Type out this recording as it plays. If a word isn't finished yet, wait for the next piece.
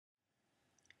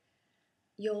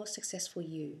Your Successful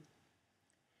You.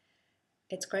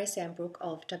 It's Grace Ambrook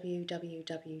of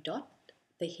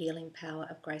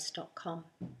www.thehealingpowerofgrace.com.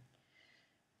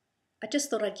 I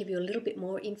just thought I'd give you a little bit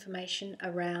more information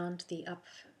around the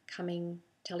upcoming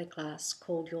teleclass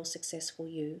called Your Successful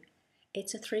You.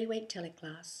 It's a 3-week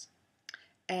teleclass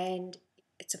and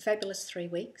it's a fabulous 3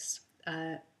 weeks.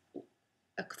 The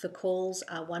calls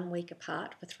are 1 week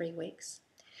apart for 3 weeks.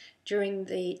 During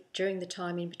the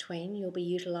time in between, you'll be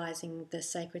utilising the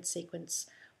Sacred Sequence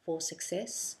for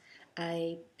Success,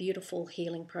 a beautiful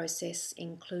healing process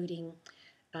including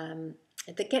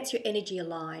that gets your energy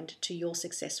aligned to your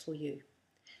successful you.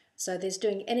 So there's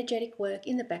doing energetic work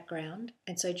in the background,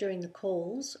 and so during the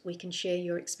calls we can share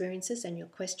your experiences and your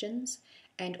questions,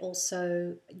 and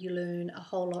also you learn a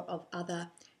whole lot of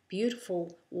other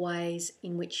beautiful ways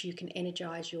in which you can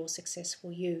energize your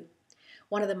successful you.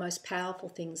 One of the most powerful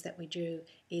things that we do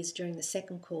is during the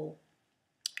second call,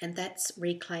 and that's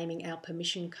reclaiming our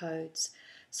permission codes.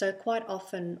 So quite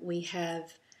often we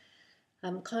have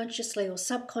consciously or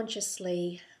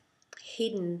subconsciously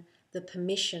hidden the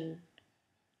permission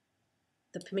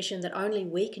that only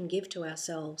we can give to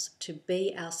ourselves to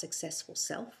be our successful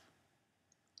self.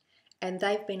 And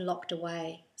they've been locked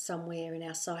away somewhere in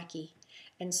our psyche.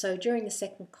 And so during the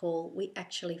second call, we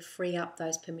actually free up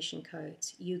those permission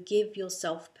codes. You give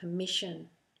yourself permission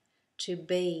to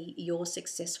be your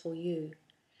successful you.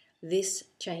 This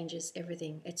changes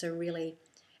everything. It's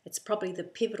probably the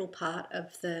pivotal part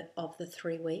of the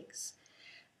 3 weeks.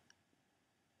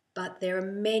 But there are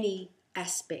many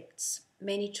aspects,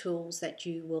 many tools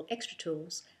extra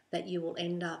tools that you will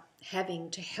end up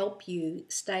having to help you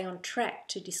stay on track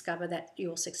to discover that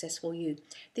you're successful you.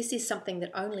 This is something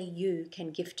that only you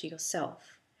can give to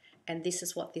yourself. And this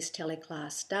is what this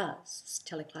teleclass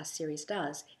series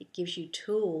does. It gives you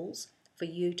tools for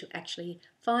you to actually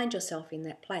find yourself in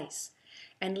that place.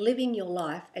 And living your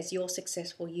life as your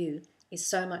successful you is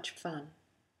so much fun.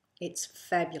 It's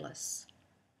fabulous.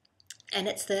 And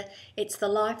it's the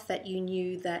life that you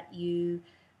knew that you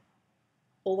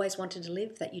always wanted to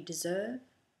live, that you deserve.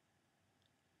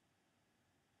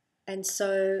 And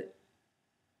so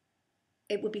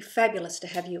it would be fabulous to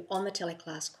have you on the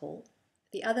teleclass call.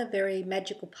 The other very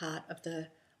magical part of the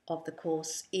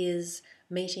course is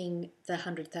meeting the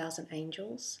 100,000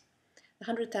 angels. The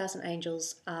 100,000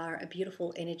 angels are a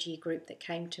beautiful energy group that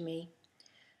came to me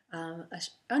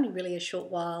only really a short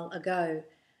while ago,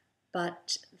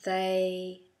 but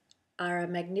they are a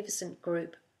magnificent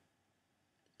group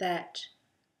that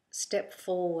step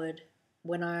forward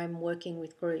when I'm working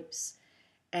with groups,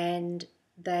 and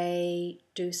they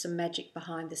do some magic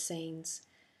behind the scenes,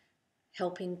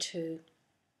 helping to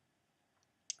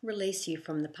release you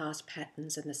from the past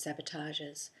patterns and the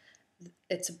sabotages.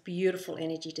 It's a beautiful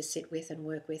energy to sit with and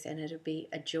work with, and it'll be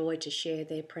a joy to share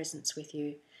their presence with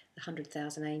you, the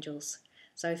 100,000 angels.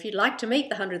 So if you'd like to meet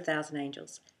the 100,000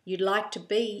 angels, you'd like to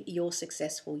be your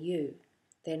successful you,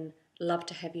 then love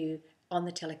to have you on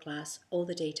the teleclass. All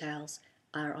the details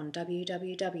are on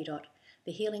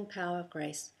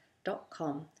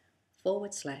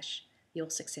www.thehealingpowerofgrace.com/your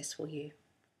successful you.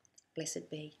 Blessed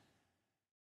be.